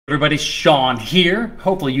Everybody, Shawn here.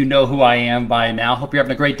 Hopefully you know who I am by now. Hope you're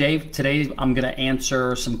having a great day. Today I'm going to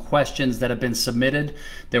answer some questions that have been submitted.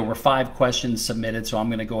 There were 5 questions submitted, so I'm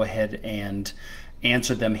going to go ahead and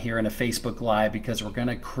answer them here in a Facebook Live because we're going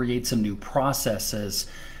to create some new processes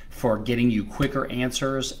for getting you quicker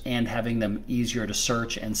answers and having them easier to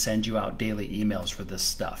search and send you out daily emails for this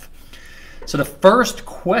stuff. So the first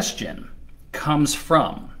question comes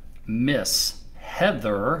from Miss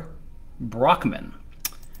Heather Brockman.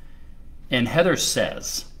 And Heather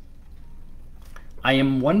says, I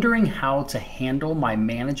am wondering how to handle my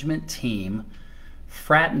management team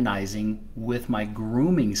fraternizing with my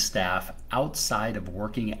grooming staff outside of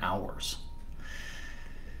working hours.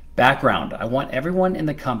 Background, I want everyone in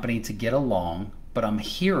the company to get along, but I'm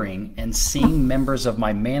hearing and seeing members of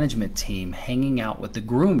my management team hanging out with the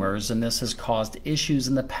groomers, and this has caused issues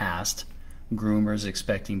in the past. Groomers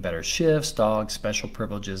expecting better shifts, dogs, special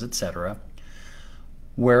privileges, etc.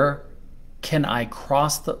 Where can I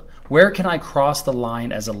cross the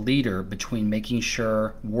line as a leader between making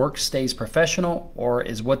sure work stays professional, or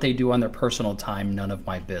is what they do on their personal time none of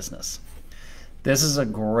my business? This is a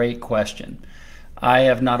great question. I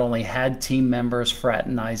have not only had team members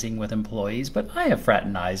fraternizing with employees, but I have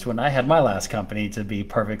fraternized when I had my last company, to be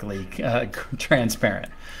perfectly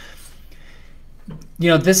transparent. You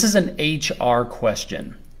know, this is an HR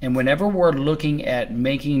question, and whenever we're looking at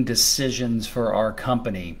making decisions for our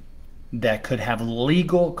company that could have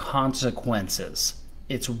legal consequences,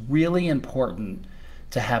 it's really important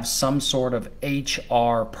to have some sort of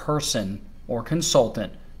HR person or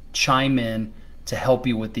consultant chime in to help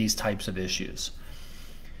you with these types of issues.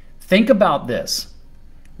 Think about this.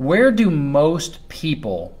 Where do most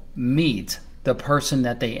people meet the person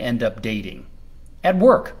that they end up dating? At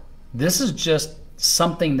work. This is just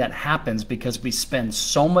something that happens because we spend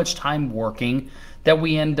so much time working that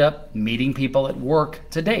we end up meeting people at work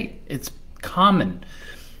to date. It's common.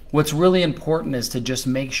 What's really important is to just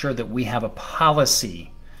make sure that we have a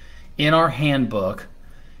policy in our handbook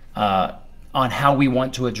on how we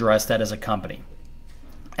want to address that as a company.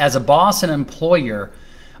 As a boss and employer,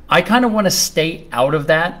 I kind of want to stay out of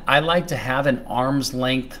that. I like to have an arm's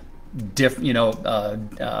length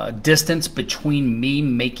distance between me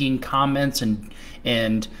making comments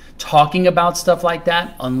and talking about stuff like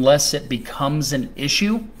that unless it becomes an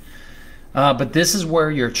issue. But this is where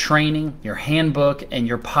your training, your handbook, and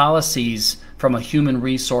your policies from a human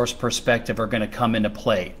resource perspective are going to come into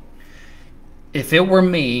play. If it were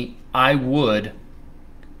me, I would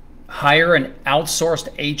hire an outsourced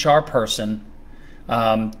HR person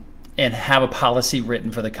and have a policy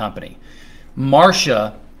written for the company.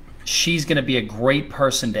 Marcia, she's going to be a great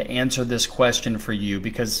person to answer this question for you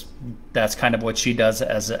because that's kind of what she does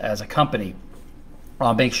as a company.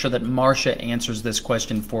 I'll make sure that Marcia answers this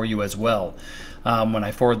question for you as well when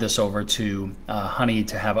I forward this over to Honey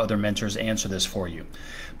to have other mentors answer this for you.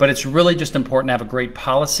 But it's really just important to have a great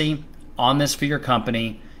policy on this for your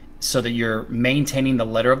company so that you're maintaining the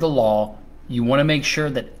letter of the law. You want to make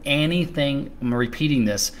sure that anything, I'm repeating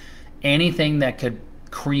this, anything that could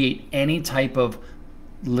create any type of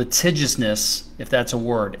litigiousness, if that's a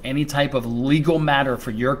word, any type of legal matter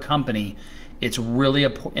for your company, it's really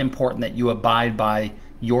important that you abide by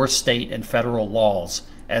your state and federal laws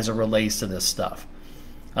as it relates to this stuff.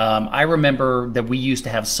 I remember that we used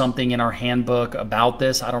to have something in our handbook about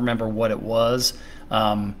this. I don't remember what it was,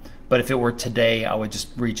 but if it were today, I would just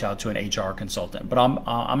reach out to an HR consultant. But I'm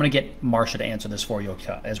going to get Marcia to answer this for you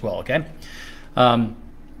as well, okay? All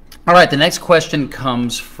right, the next question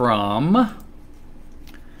comes from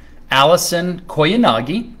Allison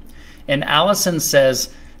Koyanagi, and Allison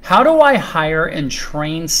says, how do I hire and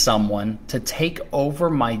train someone to take over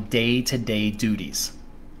my day-to-day duties?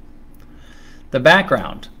 The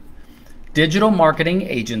background, digital marketing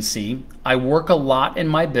agency. I work a lot in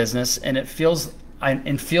my business and it feels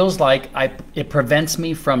like it prevents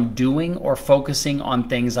me from doing or focusing on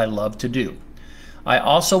things I love to do. I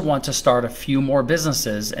also want to start a few more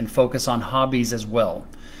businesses and focus on hobbies as well.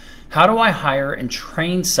 How do I hire and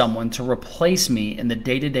train someone to replace me in the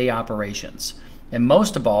day-to-day operations? And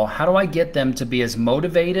most of all, how do I get them to be as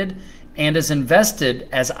motivated and as invested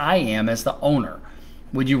as I am as the owner?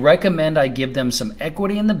 Would you recommend I give them some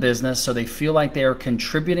equity in the business so they feel like they are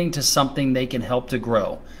contributing to something they can help to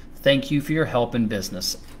grow? Thank you for your help in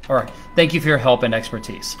business, or thank you for your help and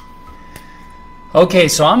expertise. Okay,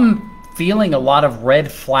 so I'm feeling a lot of red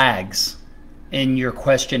flags in your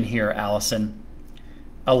question here, Allison.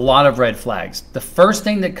 A lot of red flags. The first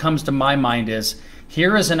thing that comes to my mind is,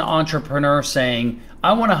 here is an entrepreneur saying,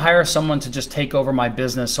 I want to hire someone to just take over my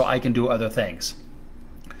business so I can do other things.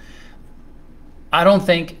 I don't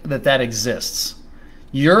think that exists.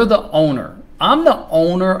 You're the owner. I'm the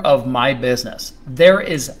owner of my business. There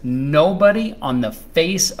is nobody on the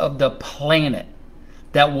face of the planet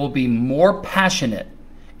that will be more passionate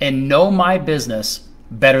and know my business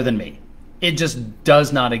better than me. It just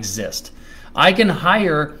does not exist. I can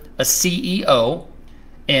hire a CEO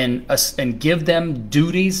and give them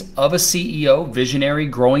duties of a CEO, visionary,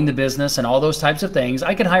 growing the business, and all those types of things.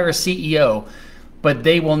 I can hire a CEO, but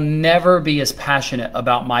they will never be as passionate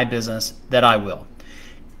about my business that I will.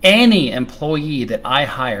 Any employee that I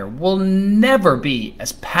hire will never be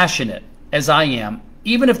as passionate as I am,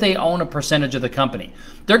 even if they own a percentage of the company.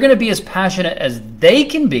 They're going to be as passionate as they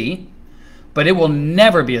can be, but it will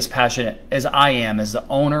never be as passionate as I am as the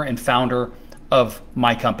owner and founder of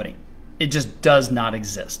my company. It just does not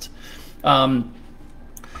exist. So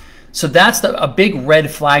that's a big red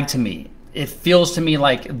flag to me. It feels to me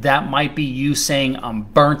like that might be you saying, I'm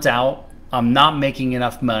burnt out, I'm not making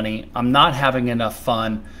enough money, I'm not having enough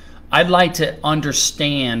fun. I'd like to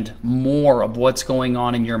understand more of what's going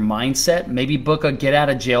on in your mindset. Maybe book a get out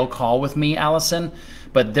of jail call with me, Allison,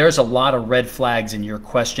 but there's a lot of red flags in your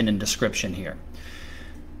question and description here.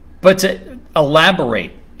 But to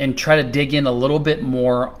elaborate and try to dig in a little bit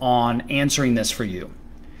more on answering this for you,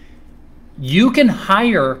 you can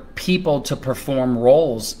hire people to perform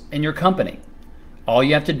roles in your company. All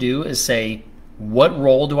you have to do is say, what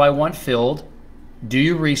role do I want filled? Do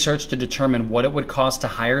your research to determine what it would cost to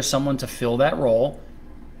hire someone to fill that role,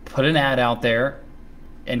 put an ad out there,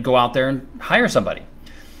 and go out there and hire somebody.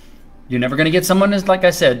 You're never going to get someone, like I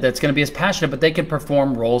said, that's going to be as passionate, but they can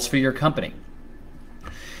perform roles for your company.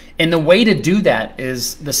 And the way to do that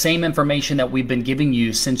is the same information that we've been giving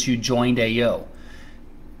you since you joined AO.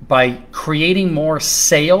 By creating more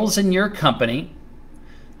sales in your company,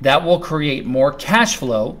 that will create more cash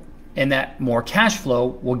flow, and that more cash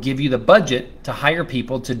flow will give you the budget to hire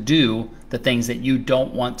people to do the things that you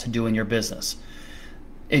don't want to do in your business.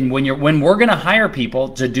 And when we're going to hire people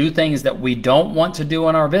to do things that we don't want to do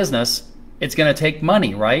in our business, it's going to take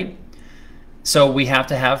money, right? So we have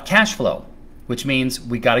to have cash flow, which means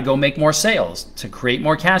we got to go make more sales to create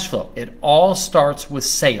more cash flow. It all starts with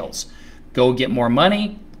sales. Go get more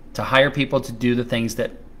money to hire people to do the things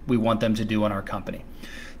that we want them to do in our company.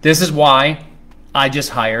 This is why I just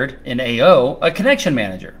hired in AO a connection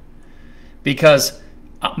manager, because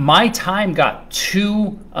my time got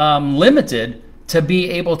too limited to be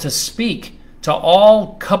able to speak to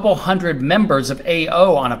all couple hundred members of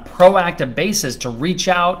AO on a proactive basis, to reach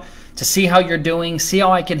out, to see how you're doing, see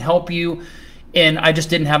how I can help you. And I just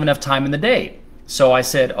didn't have enough time in the day. So I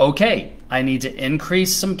said, okay, I need to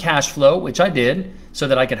increase some cash flow, which I did, so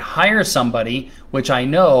that I could hire somebody, which I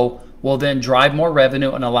know will then drive more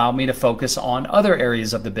revenue and allow me to focus on other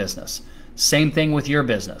areas of the business. Same thing with your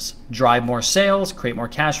business. Drive more sales, create more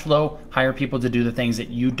cash flow, hire people to do the things that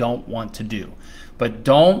you don't want to do. But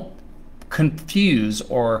don't confuse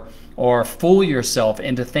or fool yourself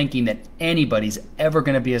into thinking that anybody's ever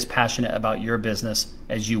going to be as passionate about your business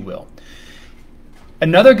as you will.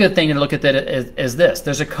 Another good thing to look at that is this.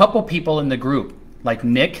 There's a couple people in the group, like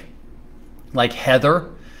Nick, like Heather.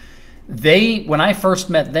 When I first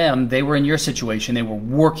met them, they were in your situation. They were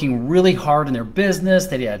working really hard in their business.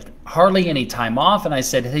 They had hardly any time off. And I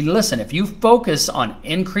said, hey, listen, if you focus on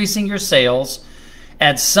increasing your sales,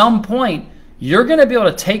 at some point, you're going to be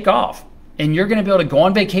able to take off and you're going to be able to go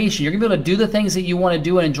on vacation. You're going to be able to do the things that you want to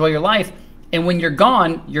do and enjoy your life. And when you're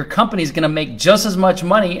gone, your company's going to make just as much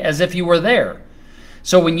money as if you were there.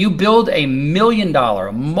 So when you build a $1 million,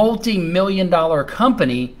 multi-million-dollar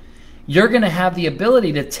company, you're going to have the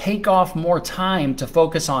ability to take off more time to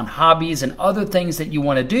focus on hobbies and other things that you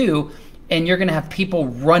want to do, and you're going to have people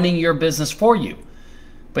running your business for you.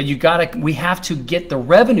 But we have to get the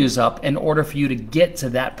revenues up in order for you to get to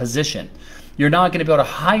that position. You're not going to be able to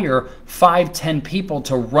hire 5, 10 people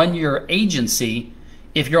to run your agency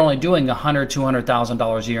if you're only doing $100,000,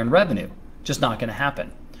 $200,000 a year in revenue. Just not going to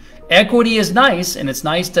happen. Equity is nice, and it's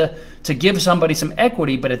nice to give somebody some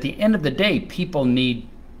equity, but at the end of the day, people need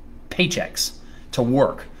paychecks to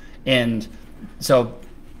work. And so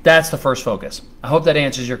that's the first focus. I hope that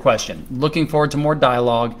answers your question. Looking forward to more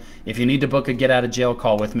dialogue. If you need to book a get out of jail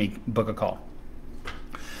call with me, book a call.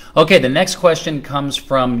 Okay, the next question comes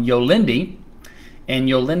from Yolindi, and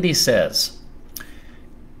Yolindi says,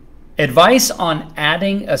 advice on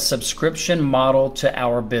adding a subscription model to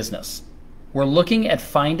our business. We're looking at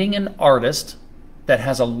finding an artist that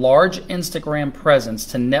has a large Instagram presence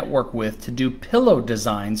to network with to do pillow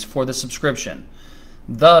designs for the subscription.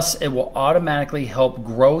 Thus, it will automatically help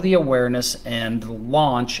grow the awareness and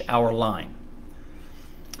launch our line.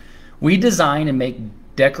 We design and make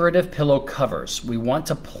decorative pillow covers. We want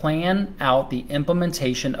to plan out the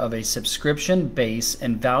implementation of a subscription base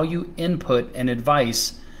and value input and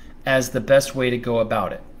advice as the best way to go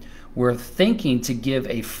about it. We're thinking to give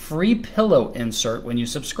a free pillow insert when you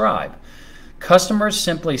subscribe. Customers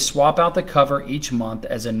simply swap out the cover each month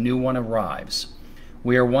as a new one arrives.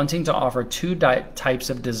 We are wanting to offer two types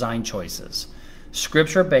of design choices: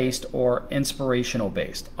 scripture-based or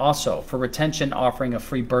inspirational-based. Also, for retention, offering a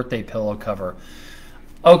free birthday pillow cover.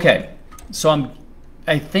 Okay, so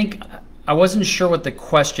I think I wasn't sure what the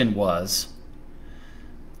question was.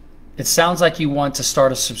 It sounds like you want to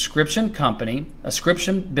start a subscription company, a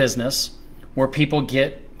subscription business, where people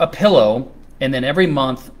get a pillow and then every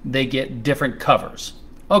month they get different covers.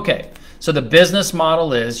 Okay, so the business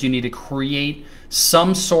model is you need to create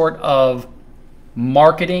some sort of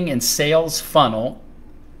marketing and sales funnel,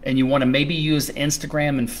 and you want to maybe use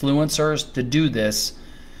Instagram influencers to do this.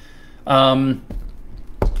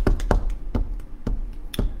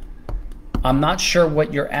 I'm not sure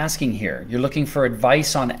what you're asking here. You're looking for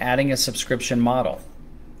advice on adding a subscription model.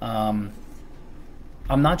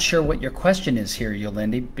 I'm not sure what your question is here,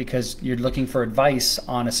 Yolandi, because you're looking for advice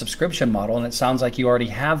on a subscription model, and it sounds like you already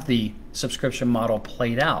have the subscription model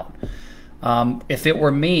played out. If it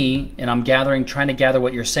were me, and I'm trying to gather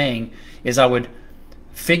what you're saying, is I would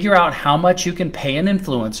figure out how much you can pay an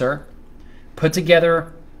influencer, put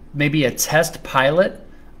together maybe a test pilot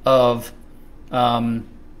of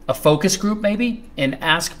a focus group maybe, and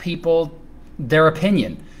ask people their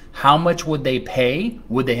opinion. How much would they pay?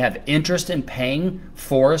 Would they have interest in paying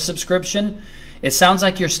for a subscription? It sounds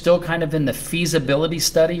like you're still kind of in the feasibility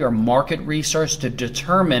study or market research to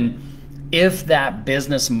determine if that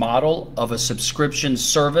business model of a subscription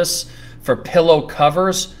service for pillow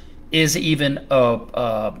covers is even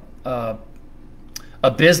a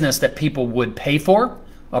business that people would pay for,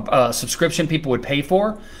 a subscription people would pay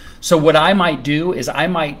for. So what I might do is I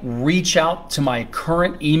might reach out to my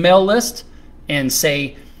current email list and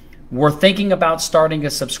say, we're thinking about starting a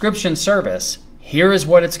subscription service. Here is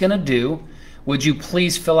what it's going to do. Would you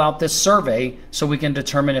please fill out this survey so we can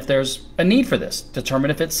determine if there's a need for this,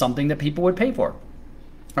 determine if it's something that people would pay for.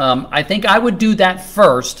 I think I would do that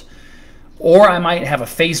first, or I might have a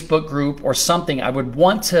Facebook group or something. I would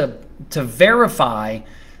want to verify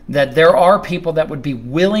that there are people that would be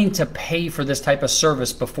willing to pay for this type of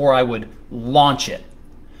service before I would launch it.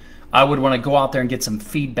 I would want to go out there and get some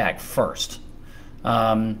feedback first.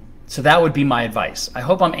 So that would be my advice. I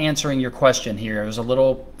hope I'm answering your question here. It was a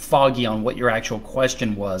little foggy on what your actual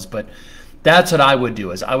question was, but that's what I would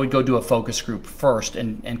do, is I would go do a focus group first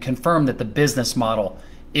and confirm that the business model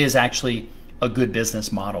is actually a good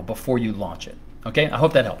business model before you launch it. Okay, I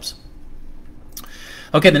hope that helps.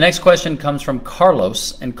 Okay, the next question comes from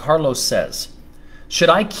Carlos, and Carlos says, should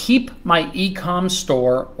I keep my e-com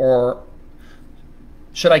store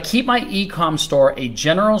a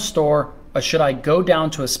general store, or should I go down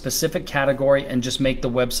to a specific category and just make the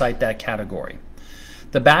website that category?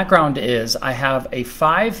 The background is I have a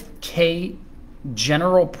 5K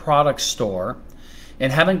general product store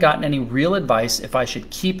and haven't gotten any real advice if I should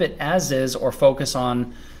keep it as is or focus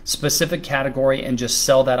on specific category and just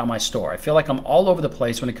sell that on my store. I feel like I'm all over the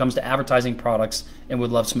place when it comes to advertising products and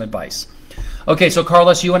would love some advice. Okay, so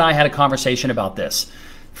Carlos, you and I had a conversation about this.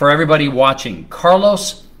 For everybody watching,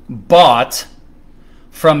 Carlos bought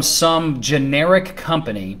from some generic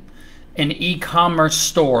company an e-commerce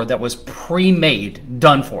store that was pre-made,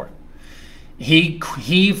 done for.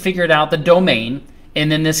 He figured out the domain,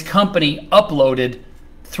 and then this company uploaded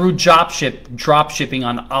through drop shipping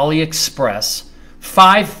on AliExpress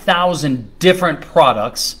 5,000 different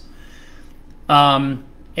products. And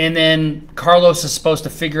then Carlos is supposed to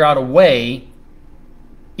figure out a way,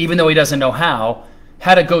 even though he doesn't know how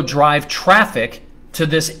to go drive traffic to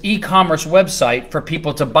this e-commerce website for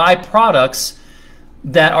people to buy products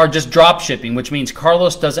that are just drop shipping, which means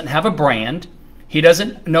Carlos doesn't have a brand. He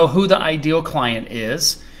doesn't know who the ideal client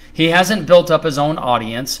is. He hasn't built up his own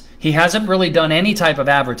audience. He hasn't really done any type of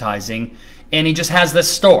advertising, and he just has this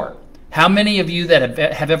store. How many of you that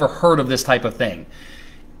have ever heard of this type of thing?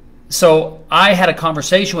 So I had a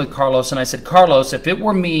conversation with Carlos, and I said, Carlos, if it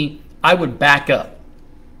were me, I would back up.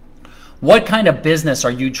 What kind of business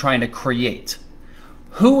are you trying to create?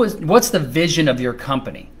 What's the vision of your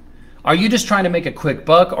company? Are you just trying to make a quick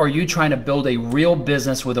buck, or are you trying to build a real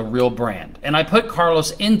business with a real brand? And I put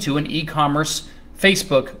Carlos into an e-commerce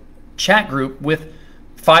Facebook chat group with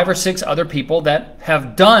 5 or 6 other people that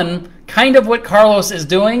have done kind of what Carlos is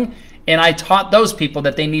doing, and I taught those people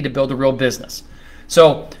that they need to build a real business.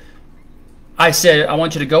 So I said, I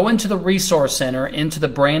want you to go into the resource center, into the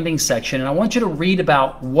branding section, and I want you to read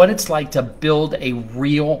about what it's like to build a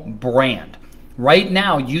real brand. Right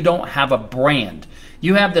now, you don't have a brand.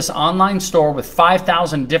 You have this online store with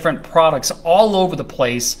 5,000 different products all over the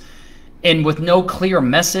place, and with no clear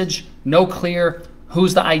message, no clear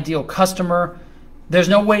who's the ideal customer. There's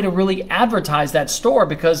no way to really advertise that store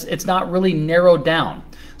because it's not really narrowed down.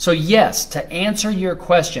 So yes, to answer your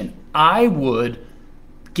question, I would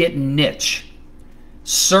get niche.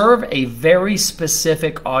 Serve a very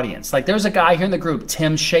specific audience. Like there's a guy here in the group,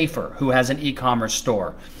 Tim Schafer, who has an e-commerce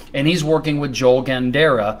store. And he's working with Joel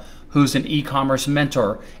Gandera, who's an e-commerce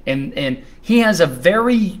mentor. And he has a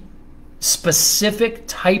very specific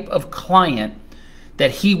type of client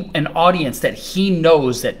that an audience that he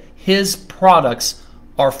knows that his products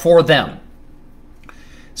are for them.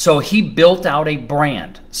 So he built out a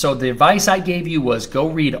brand. So the advice I gave you was go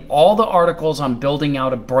read all the articles on building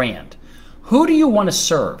out a brand. Who do you want to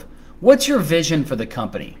serve? What's your vision for the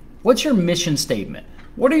company? What's your mission statement?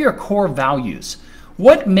 What are your core values?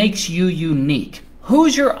 What makes you unique?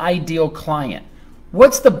 Who's your ideal client?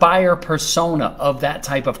 What's the buyer persona of that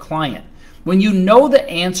type of client? When you know the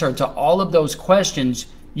answer to all of those questions,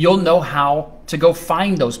 you'll know how to go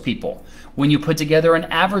find those people. When you put together an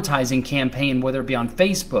advertising campaign, whether it be on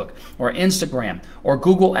Facebook or Instagram or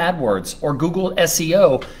Google AdWords or Google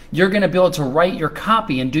SEO, you're going to be able to write your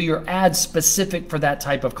copy and do your ads specific for that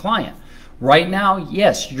type of client. Right now,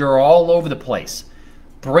 yes, you're all over the place.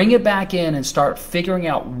 Bring it back in and start figuring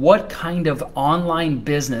out what kind of online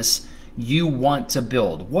business you want to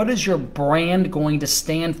build. What is your brand going to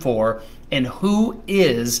stand for, and who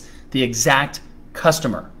is the exact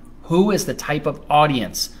customer? Who is the type of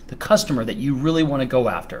audience, the customer that you really want to go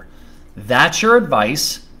after? That's your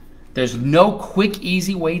advice. There's no quick,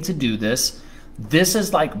 easy way to do this. This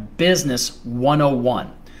is like business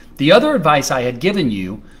 101. The other advice I had given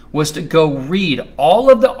you was to go read all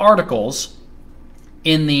of the articles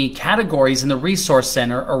in the categories in the resource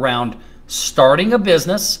center around starting a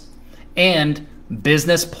business and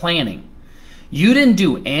business planning. You didn't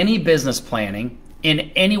do any business planning in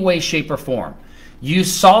any way, shape, or form. You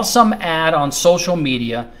saw some ad on social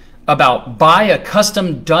media about buy a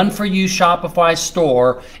custom done-for-you Shopify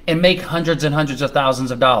store and make hundreds and hundreds of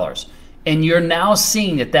thousands of dollars. And you're now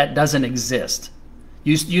seeing that that doesn't exist.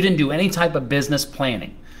 You didn't do any type of business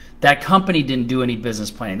planning. That company didn't do any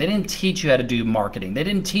business planning. They didn't teach you how to do marketing. They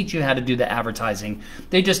didn't teach you how to do the advertising.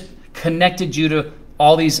 They just connected you to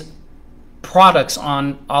all these products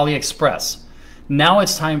on AliExpress. Now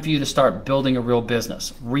it's time for you to start building a real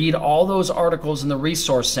business. Read all those articles in the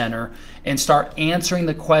resource center and start answering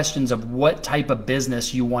the questions of what type of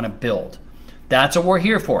business you want to build. That's what we're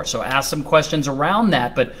here for. So ask some questions around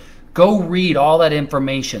that, but go read all that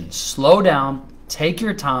information. Slow down, take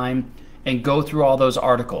your time, and go through all those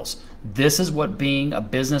articles. This is what being a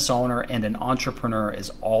business owner and an entrepreneur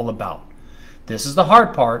is all about. This is the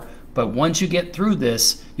hard part, but once you get through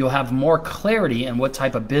this, you'll have more clarity in what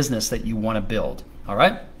type of business that you want to build. All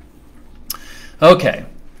right? Okay.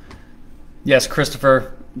 Yes,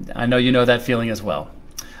 Christopher, I know you know that feeling as well.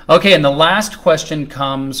 Okay, and the last question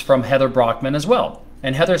comes from Heather Brockman as well.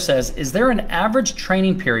 And Heather says, is there an average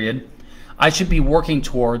training period I should be working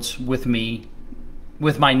towards with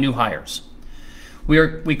my new hires?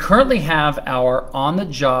 We currently have our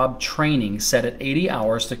on-the-job training set at 80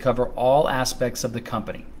 hours to cover all aspects of the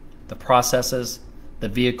company, the processes, the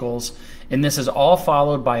vehicles, and this is all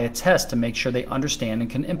followed by a test to make sure they understand and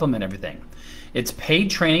can implement everything. It's paid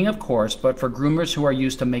training, of course, but for groomers who are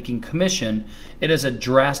used to making commission, it is a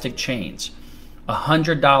drastic change.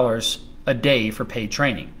 $100 a day for paid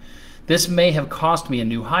training. This may have cost me a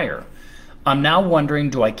new hire. I'm now wondering,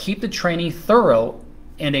 do I keep the training thorough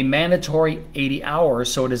and a mandatory 80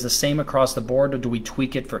 hours so it is the same across the board, or do we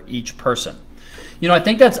tweak it for each person? You know, I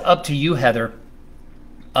think that's up to you, Heather.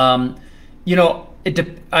 You know,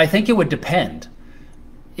 I think it would depend.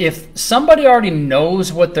 If somebody already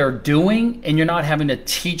knows what they're doing and you're not having to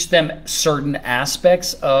teach them certain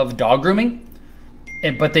aspects of dog grooming,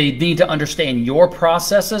 but they need to understand your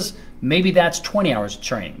processes, maybe that's 20 hours of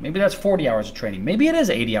training. Maybe that's 40 hours of training. Maybe it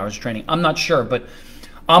is 80 hours of training. I'm not sure, but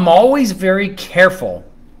I'm always very careful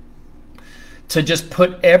to just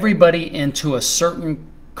put everybody into a certain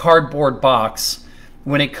cardboard box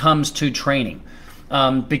when it comes to training,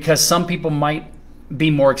 because some people might be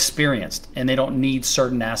more experienced and they don't need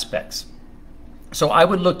certain aspects. So I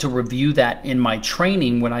would look to review that in my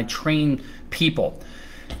training when I train people.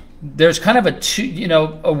 There's kind of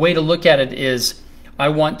a way to look at it is I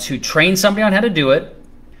want to train somebody on how to do it.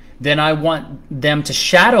 Then I want them to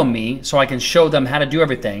shadow me so I can show them how to do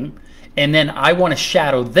everything. and then I want to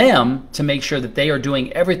shadow them to make sure that they are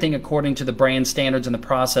doing everything according to the brand standards and the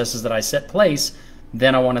processes that I set place,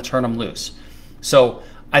 then I want to turn them loose. So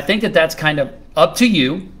I think that that's kind of up to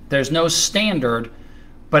you. There's no standard,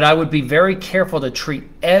 but I would be very careful to treat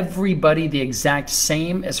everybody the exact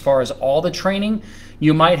same as far as all the training.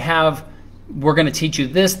 You might have, we're going to teach you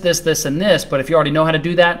this, this, this, and this, but if you already know how to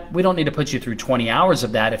do that, we don't need to put you through 20 hours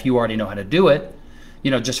of that if you already know how to do it,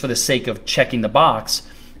 just for the sake of checking the box.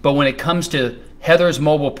 But when it comes to Heather's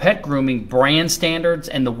Mobile Pet Grooming brand standards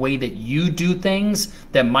and the way that you do things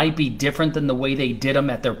that might be different than the way they did them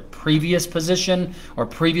at their previous position or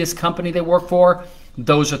previous company they work for,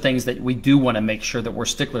 those are things that we do want to make sure that we're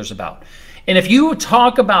sticklers about. And if you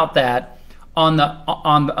talk about that in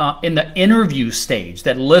the interview stage,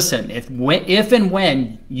 that listen, if and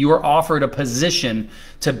when you are offered a position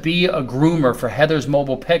to be a groomer for Heather's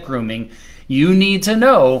Mobile Pet Grooming, you need to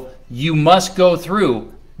know you must go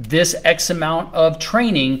through this X amount of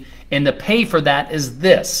training, and the pay for that is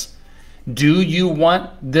this. Do you want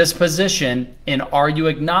this position, and are you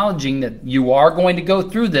acknowledging that you are going to go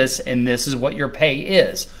through this, and this is what your pay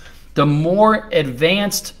is? The more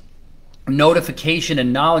advanced notification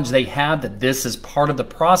and knowledge they have that this is part of the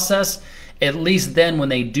process, at least then when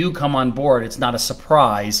they do come on board, it's not a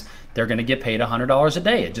surprise. They're going to get paid $100 a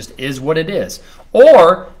day. It just is what it is.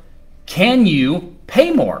 Or can you pay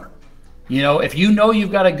more? If you know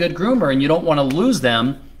you've got a good groomer and you don't want to lose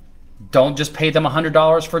them, don't just pay them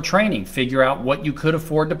 $100 for training. Figure out what you could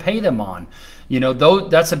afford to pay them on.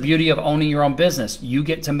 That's the beauty of owning your own business. You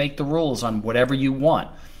get to make the rules on whatever you want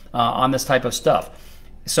on this type of stuff.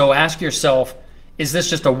 So ask yourself, is this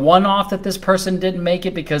just a one-off that this person didn't make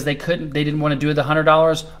it because they didn't want to do the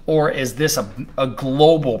 $100, or is this a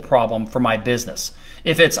global problem for my business?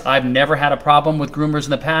 If it's, I've never had a problem with groomers in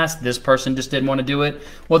the past, this person just didn't want to do it,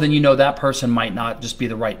 well, then that person might not just be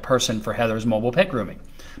the right person for Heather's Mobile Pet Grooming.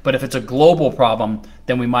 But if it's a global problem,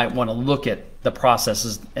 then we might want to look at the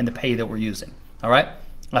processes and the pay that we're using. All right?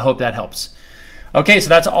 I hope that helps. Okay, so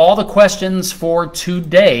that's all the questions for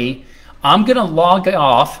today. I'm going to log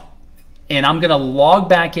off, and I'm going to log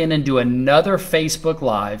back in and do another Facebook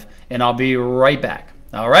Live, and I'll be right back.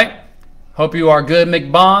 All right? Hope you are good,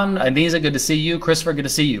 McBon. Anisa, good to see you. Christopher, good to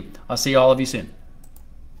see you. I'll see all of you soon.